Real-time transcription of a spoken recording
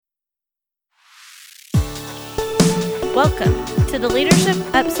Welcome to the Leadership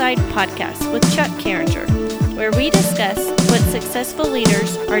Upside podcast with Chuck Carringer, where we discuss what successful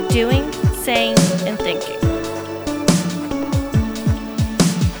leaders are doing, saying, and thinking.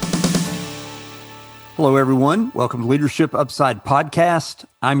 Hello, everyone. Welcome to Leadership Upside podcast.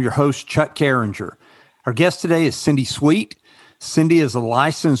 I'm your host, Chuck Carringer. Our guest today is Cindy Sweet. Cindy is a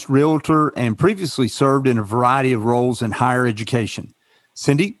licensed realtor and previously served in a variety of roles in higher education.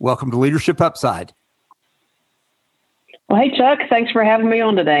 Cindy, welcome to Leadership Upside. Well, hey, Chuck, thanks for having me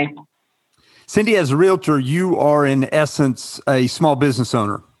on today. Cindy, as a realtor, you are in essence a small business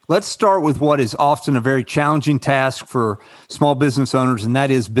owner. Let's start with what is often a very challenging task for small business owners, and that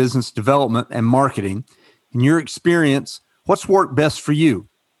is business development and marketing. In your experience, what's worked best for you?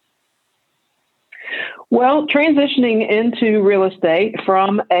 Well, transitioning into real estate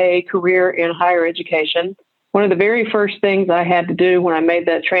from a career in higher education, one of the very first things I had to do when I made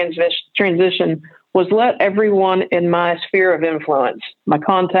that transition was let everyone in my sphere of influence, my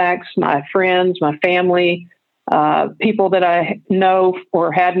contacts, my friends, my family, people that I know or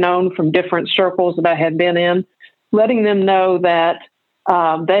had known from different circles that I had been in, letting them know that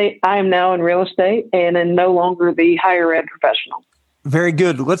I am now in real estate and am no longer the higher ed professional. Very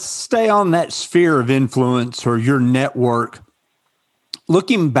good. Let's stay on that sphere of influence or your network.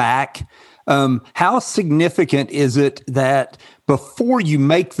 Looking back, how significant is it that before you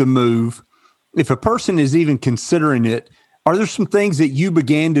make the move, if a person is even considering it, are there some things that you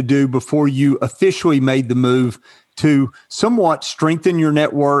began to do before you officially made the move to somewhat strengthen your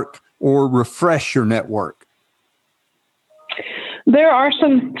network or refresh your network? There are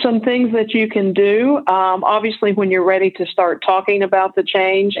some things that you can do. Obviously, when you're ready to start talking about the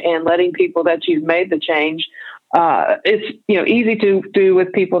change and letting people that you've made the change, it's easy to do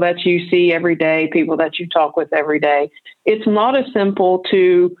with people that you see every day, people that you talk with every day. It's not as simple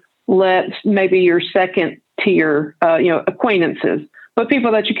to let maybe your second tier, acquaintances, but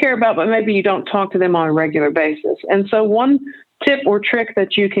people that you care about, but maybe you don't talk to them on a regular basis. And so one tip or trick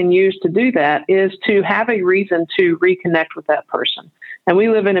that you can use to do that is to have a reason to reconnect with that person. And we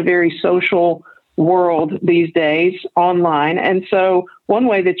live in a very social world these days online. And so one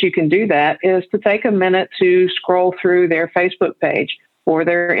way that you can do that is to take a minute to scroll through their Facebook page or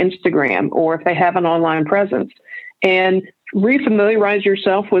their Instagram, or if they have an online presence, and refamiliarize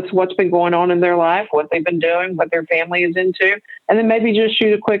yourself with what's been going on in their life, what they've been doing, what their family is into, and then maybe just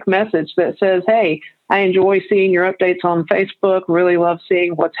shoot a quick message that says, hey, I enjoy seeing your updates on Facebook, really love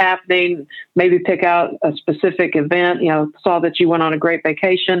seeing what's happening, maybe pick out a specific event, saw that you went on a great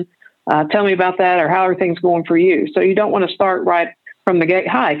vacation, tell me about that, or how are things going for you? So you don't want to start right from the gate,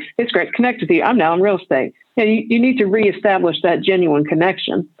 hi, it's great to connect with you, I'm now in real estate. You need to reestablish that genuine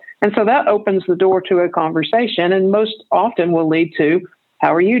connection. And so that opens the door to a conversation, and most often will lead to,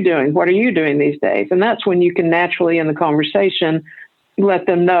 how are you doing? What are you doing these days? And that's when you can naturally, in the conversation, let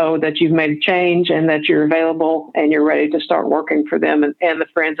them know that you've made a change and that you're available and you're ready to start working for them and the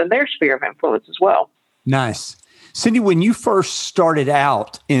friends in their sphere of influence as well. Nice. Cindy, when you first started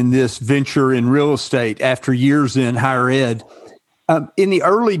out in this venture in real estate after years in higher ed, in the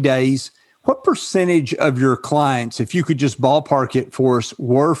early days, what percentage of your clients, if you could just ballpark it for us,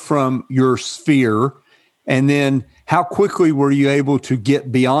 were from your sphere? And then how quickly were you able to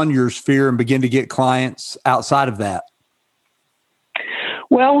get beyond your sphere and begin to get clients outside of that?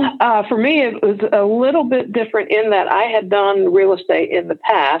 Well, for me, it was a little bit different in that I had done real estate in the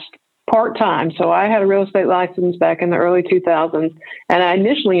past part-time. So I had a real estate license back in the early 2000s, and I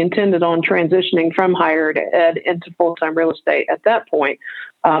initially intended on transitioning from higher ed into full-time real estate at that point.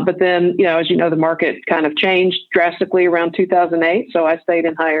 But then, as you know, the market kind of changed drastically around 2008. So I stayed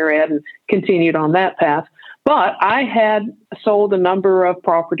in higher ed and continued on that path. But I had sold a number of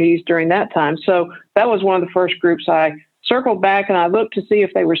properties during that time. So that was one of the first groups I circled back, and I looked to see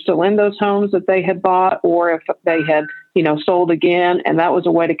if they were still in those homes that they had bought or if they had, sold again. And that was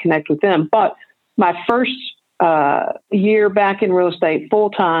a way to connect with them. But my first year back in real estate full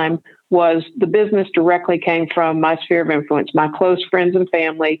time was the business directly came from my sphere of influence, my close friends and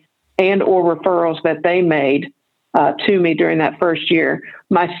family, and or referrals that they made to me during that first year.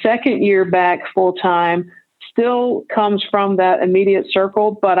 My second year back full time still comes from that immediate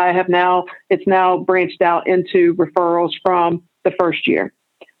circle, but it's now branched out into referrals from the first year.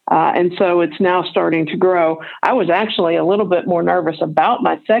 And so it's now starting to grow. I was actually a little bit more nervous about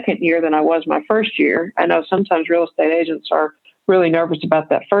my second year than I was my first year. I know sometimes real estate agents are really nervous about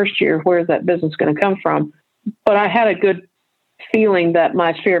that first year. Where's that business going to come from? But I had a good feeling that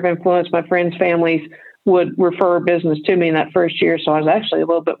my sphere of influence, my friends, families, would refer business to me in that first year. So I was actually a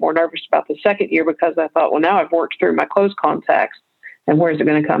little bit more nervous about the second year because I thought, well, now I've worked through my close contacts and where's it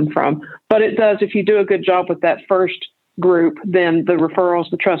going to come from? But it does, if you do a good job with that first group, then the referrals,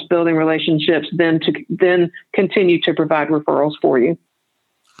 the trust building relationships, then continue to provide referrals for you.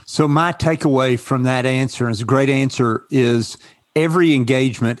 So my takeaway from that answer, and it's a great answer, is every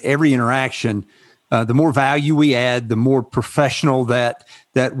engagement, every interaction, the more value we add, the more professional that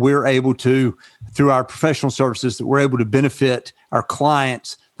we're able to, through our professional services, that we're able to benefit our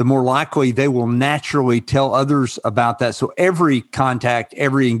clients, the more likely they will naturally tell others about that. So every contact,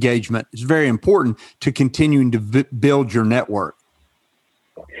 every engagement is very important to continuing to build your network.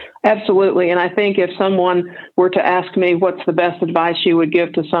 Absolutely. And I think if someone were to ask me what's the best advice you would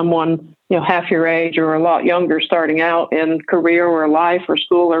give to someone, half your age or a lot younger starting out in career or life or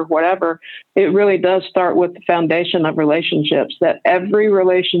school or whatever, it really does start with the foundation of relationships, that every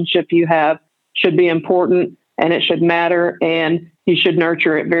relationship you have should be important and it should matter, and you should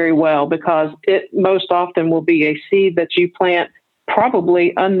nurture it very well, because it most often will be a seed that you plant,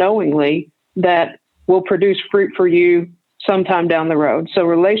 probably unknowingly, that will produce fruit for you sometime down the road. So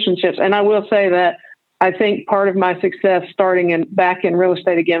relationships, and I will say that I think part of my success starting back in real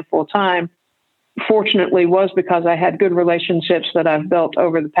estate again full time, fortunately, was because I had good relationships that I've built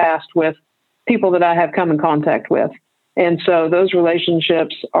over the past with people that I have come in contact with. And so those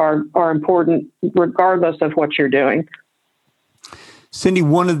relationships are important regardless of what you're doing. Cindy,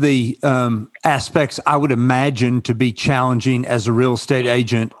 one of the aspects I would imagine to be challenging as a real estate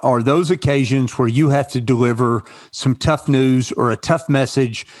agent are those occasions where you have to deliver some tough news or a tough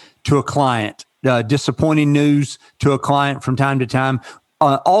message to a client, disappointing news to a client from time to time.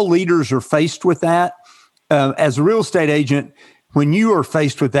 All leaders are faced with that. As a real estate agent, when you are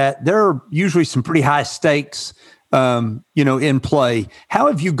faced with that, there are usually some pretty high stakes in play. How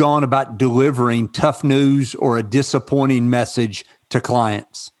have you gone about delivering tough news or a disappointing message to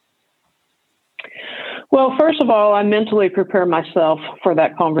clients? Well, first of all, I mentally prepare myself for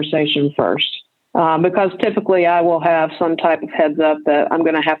that conversation first, because typically I will have some type of heads up that I'm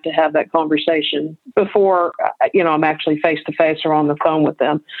going to have that conversation before, I'm actually face to face or on the phone with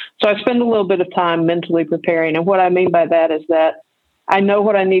them. So I spend a little bit of time mentally preparing. And what I mean by that is that I know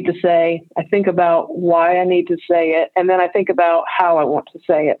what I need to say. I think about why I need to say it. And then I think about how I want to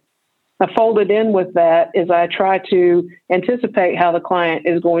say it. Folded in with that is I try to anticipate how the client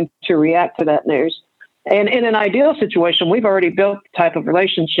is going to react to that news. And in an ideal situation, we've already built the type of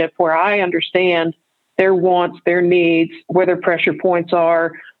relationship where I understand their wants, their needs, where their pressure points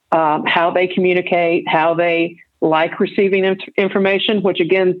are, how they communicate, how they like receiving information, which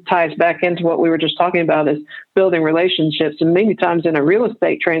again ties back into what we were just talking about, is building relationships. And many times in a real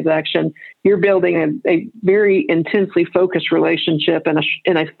estate transaction, you're building a very intensely focused relationship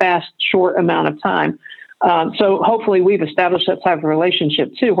in a fast, short amount of time. So hopefully we've established that type of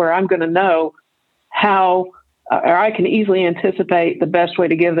relationship too, where I'm going to know how, or I can easily anticipate the best way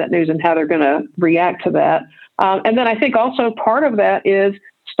to give that news and how they're going to react to that. And then I think also part of that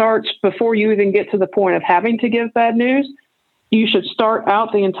starts before you even get to the point of having to give bad news. You should start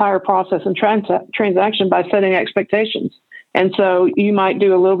out the entire process and transaction by setting expectations. And so you might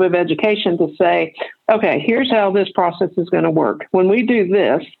do a little bit of education to say, okay, here's how this process is going to work. When we do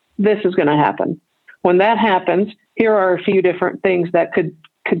this, this is going to happen. When that happens, here are a few different things that could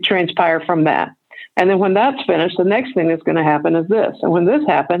transpire from that. And then when that's finished, the next thing that's going to happen is this. And when this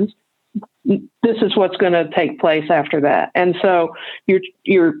happens, this is what's going to take place after that. And so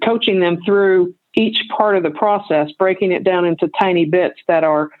you're coaching them through each part of the process, breaking it down into tiny bits that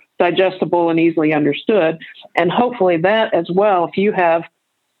are digestible and easily understood. And hopefully that as well, if you have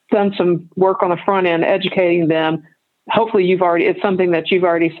done some work on the front end, educating them, hopefully it's something that you've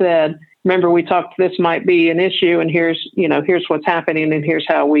already said, remember we talked, this might be an issue and here's what's happening and here's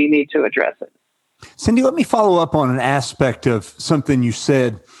how we need to address it. Cindy, let me follow up on an aspect of something you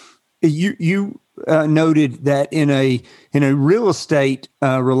said. You noted that in a real estate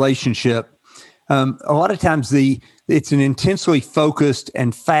relationship, a lot of times it's an intensely focused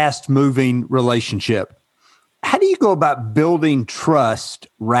and fast moving relationship. How do you go about building trust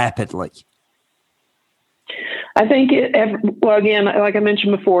rapidly? I think, again, like I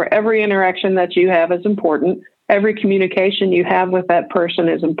mentioned before, every interaction that you have is important. Every communication you have with that person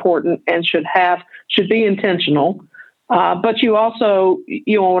is important and should be intentional. But you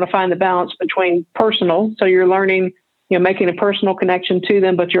want to find the balance between personal. So you're learning, making a personal connection to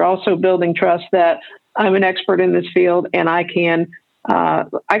them, but you're also building trust that I'm an expert in this field and I can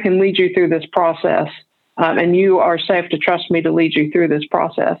lead you through this process. And you are safe to trust me to lead you through this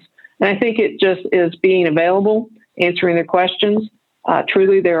process. And I think it just is being available, answering their questions.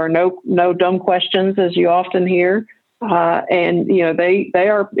 Truly, there are no dumb questions, as you often hear. And they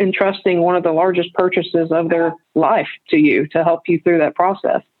are entrusting one of the largest purchases of their life to you to help you through that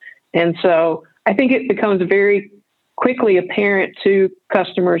process. And so I think it becomes very quickly apparent to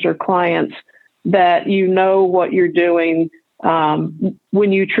customers or clients that you know what you're doing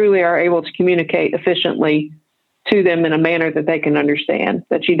when you truly are able to communicate efficiently to them in a manner that they can understand,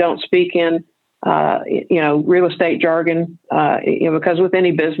 that you don't speak in, real estate jargon, because with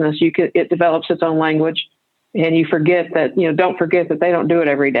any business, it develops its own language, and you forget that, don't forget that they don't do it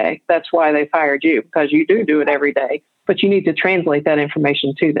every day. That's why they've hired you, because you do it every day, but you need to translate that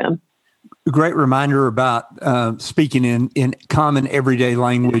information to them. A great reminder about speaking in common everyday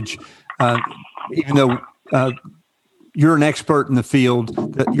language, even though you're an expert in the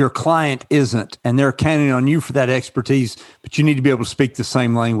field, that your client isn't, and they're counting on you for that expertise, but you need to be able to speak the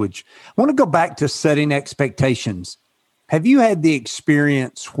same language. I want to go back to setting expectations. Have you had the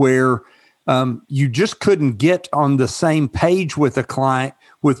experience where you just couldn't get on the same page with a client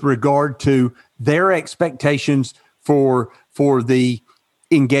with regard to their expectations for the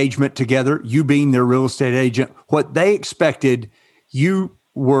engagement together, you being their real estate agent, what they expected, you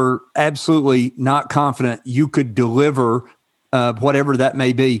were absolutely not confident you could deliver, whatever that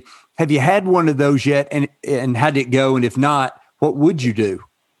may be? Have you had one of those yet, and how did it go? And if not, what would you do?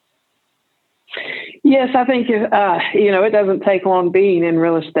 Yes, I think, it doesn't take long being in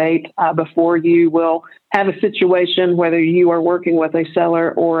real estate before you will have a situation, whether you are working with a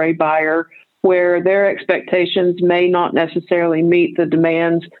seller or a buyer, where their expectations may not necessarily meet the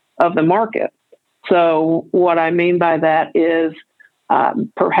demands of the market. So what I mean by that is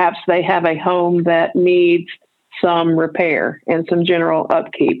perhaps they have a home that needs some repair and some general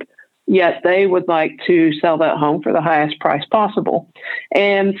upkeep, yet they would like to sell that home for the highest price possible.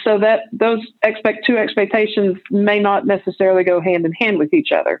 And so that those two expectations may not necessarily go hand in hand with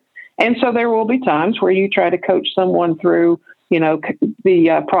each other. And so there will be times where you try to coach someone through,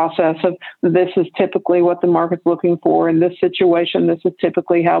 the process of, this is typically what the market's looking for in this situation. This is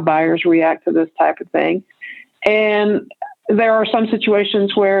typically how buyers react to this type of thing. And there are some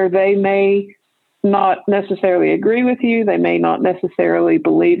situations where they may not necessarily agree with you. They may not necessarily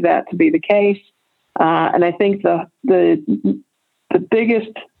believe that to be the case. And I think the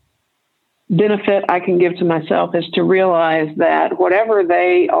biggest benefit I can give to myself is to realize that whatever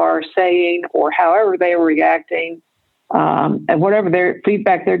they are saying or however they are reacting, and whatever their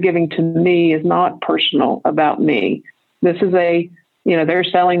feedback they're giving to me is not personal about me. This is they're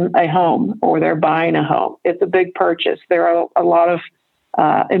selling a home or they're buying a home. It's a big purchase. There are a lot of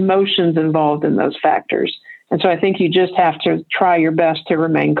emotions involved in those factors. And so I think you just have to try your best to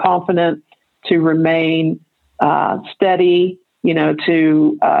remain confident, to remain steady,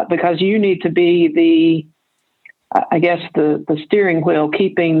 because you need to be the steering wheel,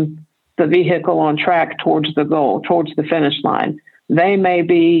 keeping the vehicle on track towards the goal, towards the finish line. They may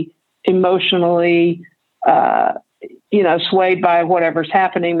be emotionally, swayed by whatever's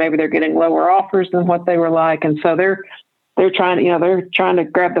happening. Maybe they're getting lower offers than what they were like. And so they're trying to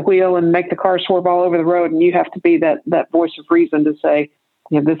grab the wheel and make the car swerve all over the road. And you have to be that voice of reason to say,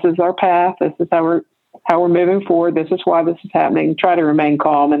 this is our path. This is how we're moving forward. This is why this is happening. Try to remain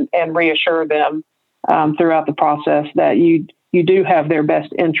calm and reassure them throughout the process that you do have their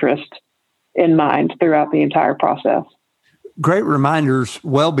best interest in mind throughout the entire process. Great reminders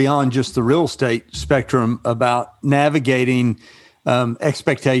well beyond just the real estate spectrum about navigating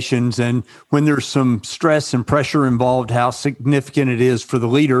expectations, and when there's some stress and pressure involved, how significant it is for the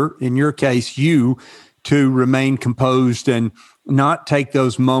leader, in your case, you, to remain composed and not take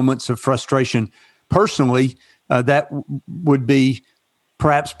those moments of frustration personally. That would be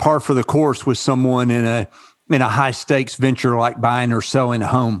perhaps par for the course with someone in a high stakes venture like buying or selling a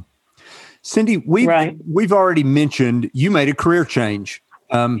home. Cindy, we've already mentioned you made a career change,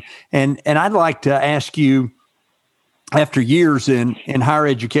 and I'd like to ask you, after years in higher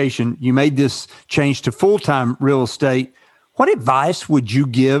education, you made this change to full-time real estate. What advice would you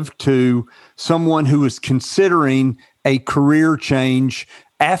give to someone who is considering a career change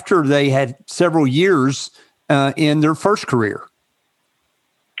after they had several years in their first career?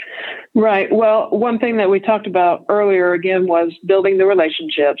 Right. Well, one thing that we talked about earlier, again, was building the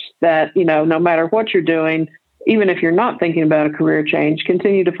relationships that, no matter what you're doing, even if you're not thinking about a career change,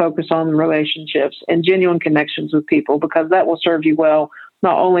 continue to focus on the relationships and genuine connections with people, because that will serve you well,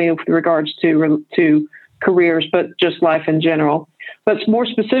 not only with regards to careers, but just life in general. But more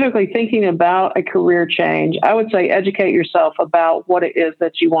specifically, thinking about a career change, I would say educate yourself about what it is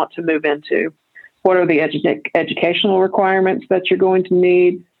that you want to move into. What are the educational requirements that you're going to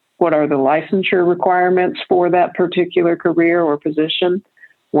need? What are the licensure requirements for that particular career or position?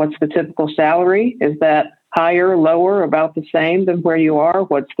 What's the typical salary? Is that higher, lower, about the same than where you are?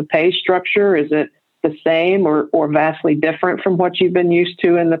 What's the pay structure? Is it the same or vastly different from what you've been used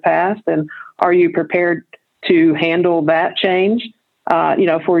to in the past? And are you prepared to handle that change.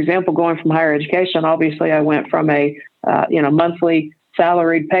 For example, going from higher education, obviously I went from a monthly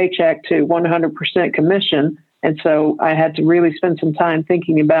salaried paycheck to 100% commission. And so I had to really spend some time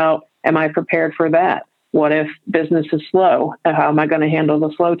thinking about, am I prepared for that? What if business is slow? How am I going to handle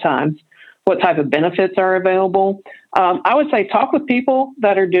the slow times? What type of benefits are available? I would say talk with people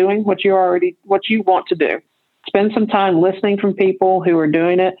that are doing what you want to do. Spend some time listening from people who are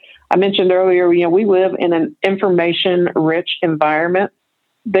doing it. I mentioned earlier, we live in an information-rich environment.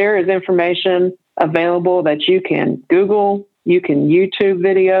 There is information available that you can Google, you can YouTube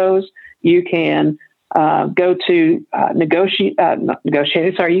videos, you can go to you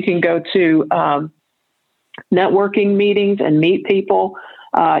can go to networking meetings and meet people.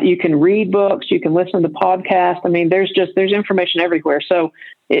 You can read books, you can listen to podcasts. I mean, there's information everywhere. So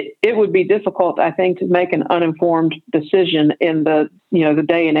it would be difficult, I think, to make an uninformed decision in the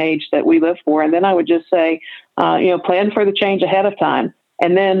day and age that we live for. And then I would just say, plan for the change ahead of time,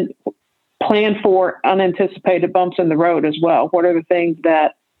 and then plan for unanticipated bumps in the road as well. What are the things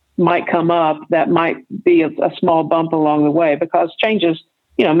that might come up that might be a small bump along the way? Because changes,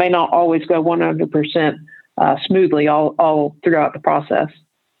 may not always go 100% smoothly all throughout the process.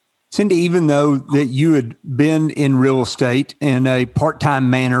 Cindy, even though that you had been in real estate in a part-time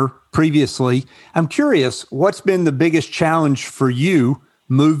manner previously, I'm curious, what's been the biggest challenge for you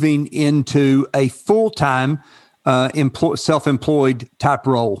moving into a full-time self-employed type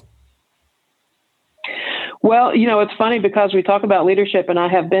role? Well, it's funny because we talk about leadership, and I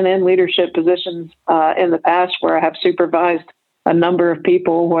have been in leadership positions in the past where I have supervised a number of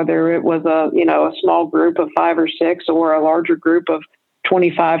people, whether it was a small group of 5 or 6 or a larger group of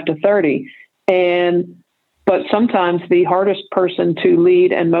 25 to 30. But sometimes the hardest person to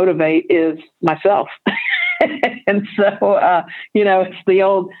lead and motivate is myself. And so, it's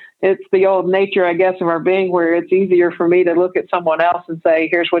the old nature, I guess, of our being, where it's easier for me to look at someone else and say,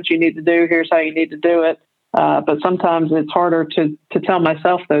 here's what you need to do. Here's how you need to do it. But sometimes it's harder to tell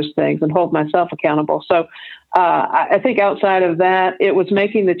myself those things and hold myself accountable. So I think outside of that, it was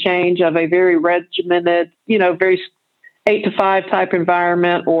making the change of a very regimented, very 8 to 5 type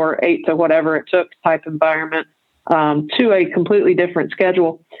environment, or 8 to whatever it took type environment, to a completely different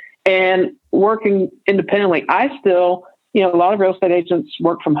schedule and working independently. I still, a lot of real estate agents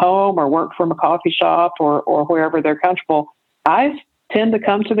work from home or work from a coffee shop or wherever they're comfortable. I tend to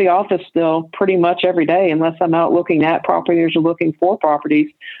come to the office still pretty much every day, unless I'm out looking at properties or looking for properties,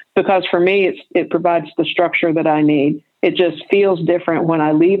 because for me, it provides the structure that I need. It just feels different when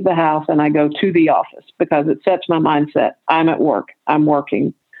I leave the house and I go to the office, because it sets my mindset. I'm at work. I'm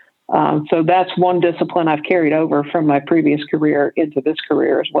working. So that's one discipline I've carried over from my previous career into this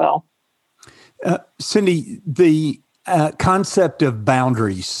career as well. Cindy, the concept of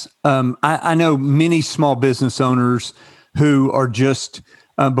boundaries. I know many small business owners who are just,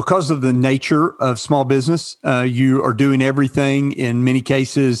 because of the nature of small business, you are doing everything. In many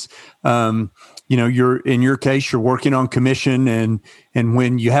cases, in your case, you're working on commission, and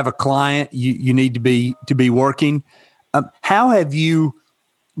when you have a client, you need to be working. How have you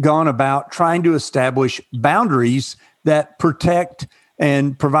gone about trying to establish boundaries that protect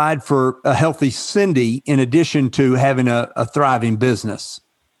and provide for a healthy Cindy, in addition to having a thriving business?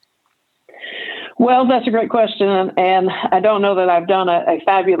 Well, that's a great question. And I don't know that I've done a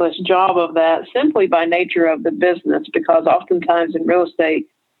fabulous job of that, simply by nature of the business, because oftentimes in real estate,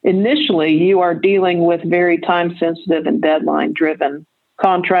 initially you are dealing with very time sensitive and deadline driven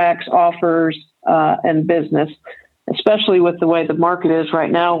contracts, offers, and business, especially with the way the market is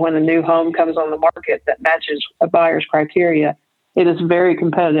right now. When a new home comes on the market that matches a buyer's criteria, it is very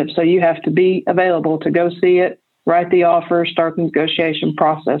competitive. So you have to be available to go see it, write the offer, start the negotiation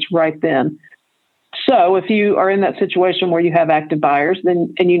process right then. So if you are in that situation where you have active buyers,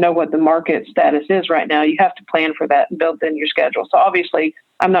 then, and you know what the market status is right now, you have to plan for that and build in your schedule. So obviously,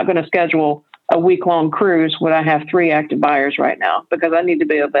 I'm not going to schedule a week-long cruise when I have 3 active buyers right now, because I need to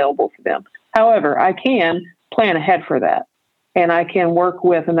be available for them. However, I can plan ahead for that. And I can work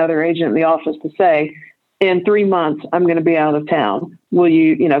with another agent in the office to say, in 3 months, I'm going to be out of town. Will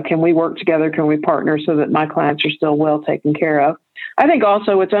you, can we work together? Can we partner so that my clients are still well taken care of? I think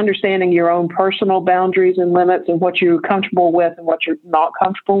also it's understanding your own personal boundaries and limits and what you're comfortable with and what you're not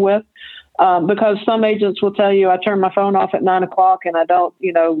comfortable with. Because some agents will tell you, I turn my phone off at 9 o'clock and I don't,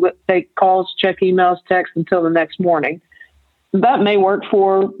 take calls, check emails, text until the next morning. That may work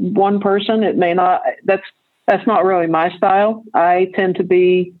for one person. It may not. That's not really my style. I tend to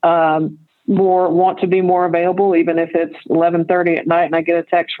be want to be more available, even if it's 11:30 at night and I get a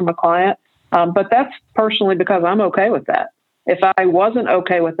text from a client. But that's personally because I'm okay with that. If I wasn't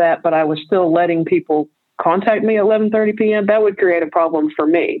okay with that, but I was still letting people contact me at 11:30 p.m., that would create a problem for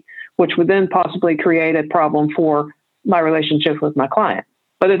me, which would then possibly create a problem for my relationship with my client.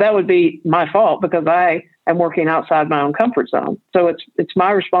 But that would be my fault because I am working outside my own comfort zone. So it's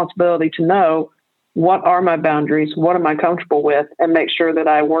my responsibility to know what are my boundaries, what am I comfortable with, and make sure that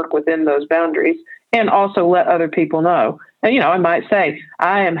I work within those boundaries and also let other people know. And, I might say,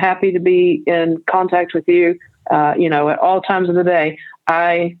 I am happy to be in contact with you, at all times of the day.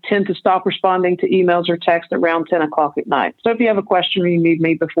 I tend to stop responding to emails or texts around 10 o'clock at night. So if you have a question or you need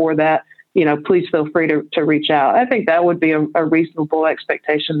me before that, please feel free to reach out. I think that would be a reasonable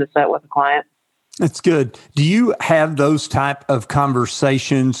expectation to set with a client. That's good. Do you have those type of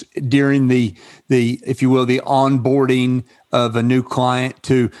conversations during the if you will, the onboarding of a new client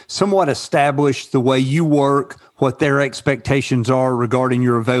to somewhat establish the way you work, what their expectations are regarding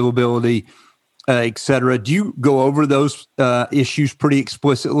your availability, et cetera? Do you go over those issues pretty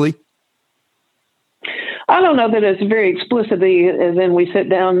explicitly? I don't know that it's very explicitly as in we sit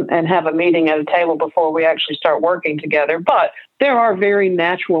down and have a meeting at a table before we actually start working together, but there are very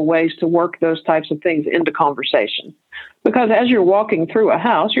natural ways to work those types of things into conversation. Because as you're walking through a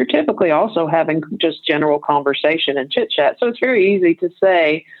house, you're typically also having just general conversation and chit chat. So it's very easy to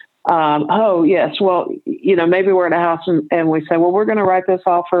say, oh, yes, well, maybe we're in a house and we say, well, we're going to write this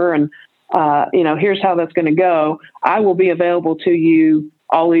offer and, here's how that's going to go. I will be available to you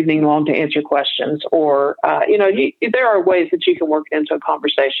all evening long to answer questions. Or, there are ways that you can work into a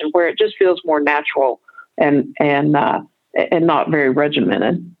conversation where it just feels more natural and not very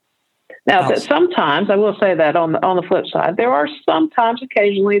regimented. Now, that sometimes I will say that on the flip side, there are sometimes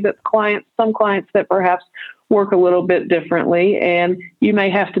occasionally that some clients that perhaps work a little bit differently, and you may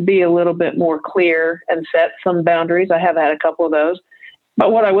have to be a little bit more clear and set some boundaries. I have had a couple of those.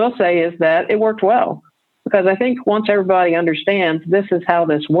 But what I will say is that it worked well. Because I think once everybody understands this is how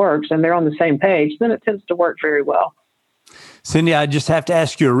this works and they're on the same page, then it tends to work very well. Cindy, I just have to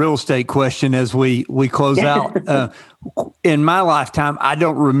ask you a real estate question as we close out. In my lifetime, I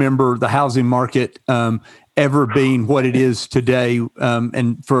don't remember the housing market ever being what it is today.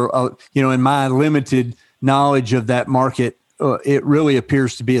 And for, in my limited knowledge of that market, it really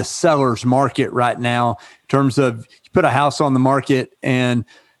appears to be a seller's market right now in terms of you put a house on the market and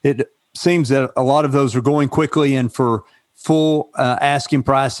it seems that a lot of those are going quickly and for full asking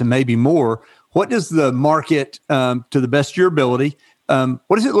price and maybe more. What does the market, to the best of your ability,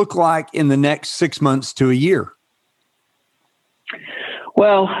 what does it look like in the next 6 months to a year?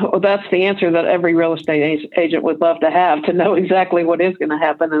 Well, that's the answer that every real estate agent would love to have, to know exactly what is going to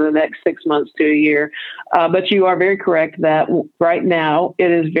happen in the next 6 months to a year. But you are very correct that right now it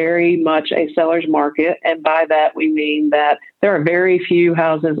is very much a seller's market. And by that, we mean that there are very few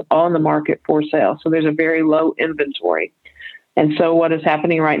houses on the market for sale. So there's a very low inventory. And so what is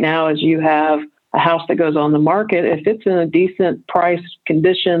happening right now is you have a house that goes on the market. If it's in a decent price,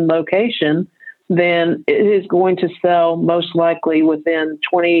 condition, location, then it is going to sell most likely within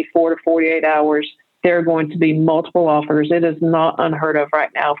 24 to 48 hours. There are going to be multiple offers. It is not unheard of right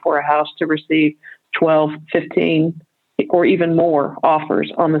now for a house to receive 12, 15, or even more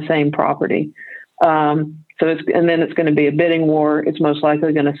offers on the same property. And then it's going to be a bidding war. It's most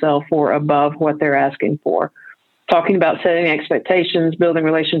likely going to sell for above what they're asking for. Talking about setting expectations, building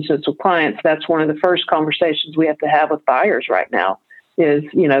relationships with clients, that's one of the first conversations we have to have with buyers right now. Is,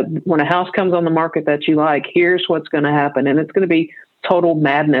 when a house comes on the market that you like, here's what's going to happen. And it's going to be total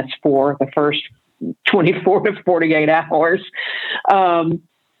madness for the first 24 to 48 hours. Down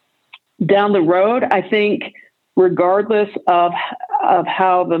the road, I think, regardless of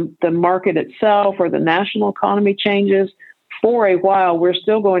how the market itself or the national economy changes, for a while, we're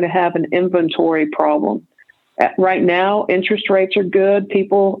still going to have an inventory problem. Right now, interest rates are good.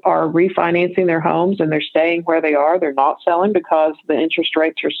 People are refinancing their homes and they're staying where they are. They're not selling because the interest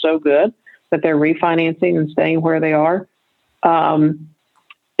rates are so good that they're refinancing and staying where they are.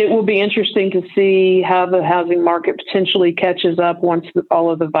 It will be interesting to see how the housing market potentially catches up once all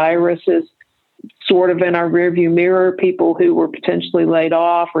of the virus is sort of in our rearview mirror. People who were potentially laid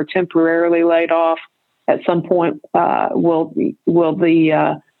off or temporarily laid off at some point will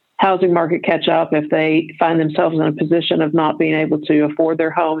the housing market catch up if they find themselves in a position of not being able to afford their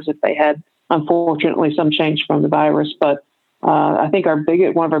homes if they had, unfortunately, some change from the virus. But I think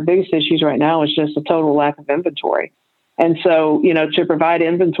one of our biggest issues right now is just a total lack of inventory. And so, to provide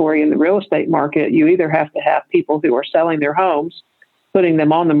inventory in the real estate market, you either have to have people who are selling their homes, putting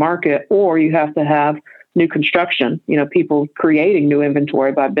them on the market, or you have to have new construction, people creating new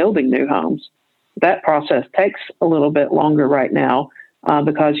inventory by building new homes. That process takes a little bit longer right now.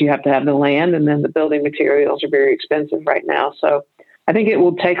 Because you have to have the land and then the building materials are very expensive right now. So I think it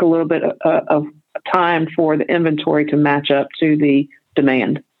will take a little bit of time for the inventory to match up to the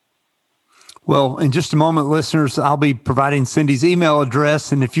demand. Well, in just a moment, listeners, I'll be providing Cindy's email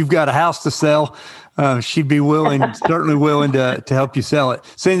address. And if you've got a house to sell, she'd be certainly willing to help you sell it.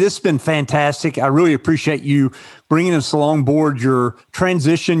 Cindy, this has been fantastic. I really appreciate you bringing us along board your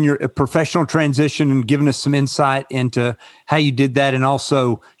transition, your professional transition, and giving us some insight into how you did that and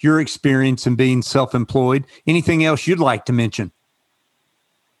also your experience in being self-employed. Anything else you'd like to mention?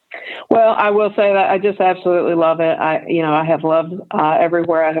 Well, I will say that I just absolutely love it. I have loved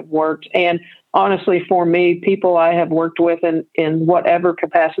everywhere I have worked. And honestly, for me, people I have worked with in whatever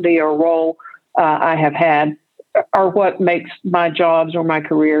capacity or role I have had are what makes my jobs or my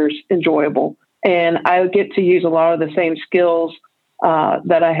careers enjoyable. And I get to use a lot of the same skills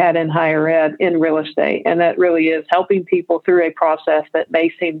that I had in higher ed in real estate. And that really is helping people through a process that may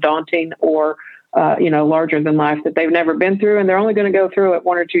seem daunting or larger than life, that they've never been through, and they're only going to go through it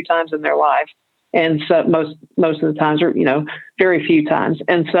one or two times in their life. And so most of the times, or, very few times.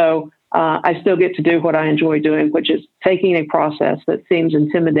 And so I still get to do what I enjoy doing, which is taking a process that seems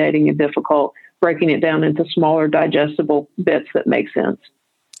intimidating and difficult, breaking it down into smaller, digestible bits that make sense.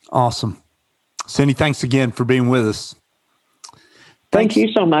 Awesome. Cindy, thanks again for being with us. Thank you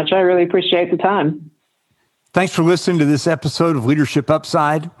so much. I really appreciate the time. Thanks for listening to this episode of Leadership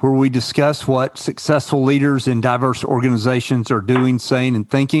Upside, where we discuss what successful leaders in diverse organizations are doing, saying, and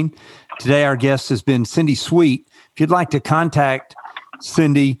thinking. Today, our guest has been Cindy Sweet. If you'd like to contact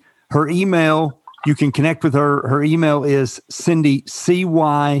Cindy, her email, you can connect with her. Her email is Cindy,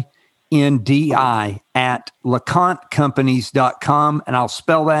 CYNDI, at LeConteCompanies.com. And I'll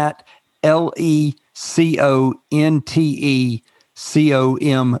spell that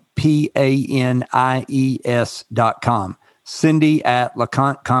LeConteCompanies.com. Cindy at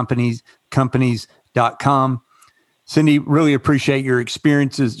LeConteCompanies.com. Cindy, really appreciate your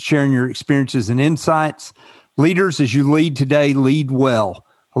experiences, sharing your experiences and insights. Leaders, as you lead today, lead well.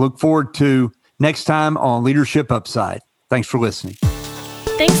 I look forward to next time on Leadership Upside. Thanks for listening.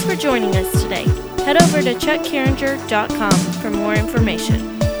 Thanks for joining us today. Head over to chuckcarringer.com for more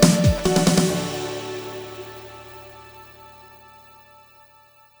information.